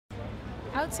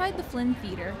Outside the Flynn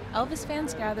Theater, Elvis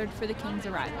fans gathered for the King's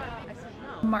arrival.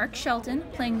 Mark Shelton,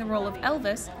 playing the role of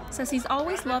Elvis, says he's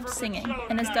always loved singing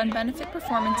and has done benefit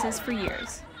performances for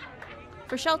years.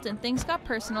 For Shelton, things got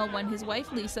personal when his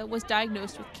wife Lisa was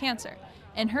diagnosed with cancer,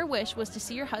 and her wish was to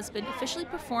see her husband officially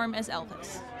perform as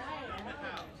Elvis.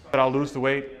 But I'll lose the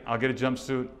weight, I'll get a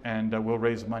jumpsuit, and we'll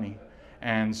raise money.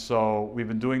 And so we've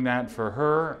been doing that for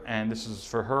her, and this is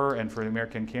for her and for the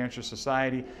American Cancer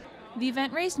Society. The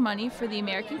event raised money for the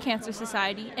American Cancer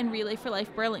Society and Relay for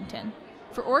Life Burlington.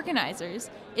 For organizers,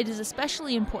 it is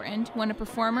especially important when a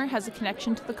performer has a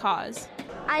connection to the cause.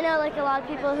 I know a lot of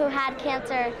people who had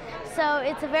cancer, so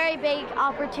it's a very big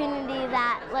opportunity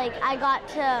that I got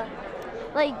to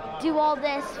do all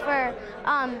this for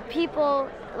people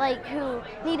who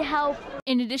need help.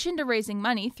 In addition to raising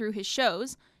money through his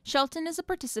shows, Shelton is a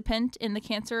participant in the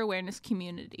cancer awareness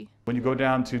community. When you go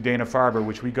down to Dana-Farber,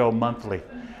 which we go monthly,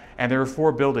 and there are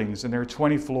 4 buildings and there are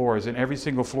 20 floors, and every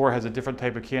single floor has a different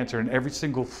type of cancer, and every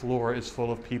single floor is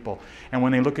full of people. And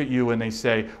when they look at you and they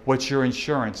say, "What's your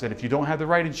insurance?" And if you don't have the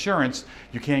right insurance,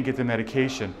 you can't get the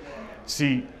medication.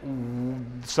 See,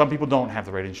 some people don't have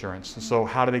the right insurance, so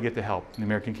how do they get the help? The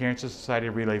American Cancer Society,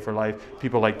 Relay for Life,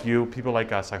 people like you, people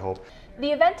like us, I hope.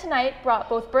 The event tonight brought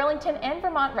both Burlington and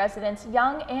Vermont residents,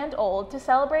 young and old, to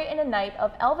celebrate in a night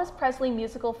of Elvis Presley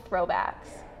musical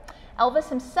throwbacks. Elvis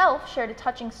himself shared a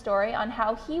touching story on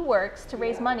how he works to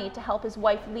raise money to help his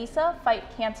wife Lisa fight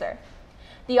cancer.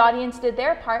 The audience did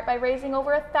their part by raising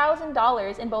over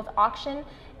 $1,000 in both auction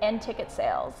and ticket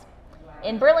sales.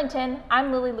 In Burlington,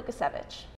 I'm Lily Lukasevich.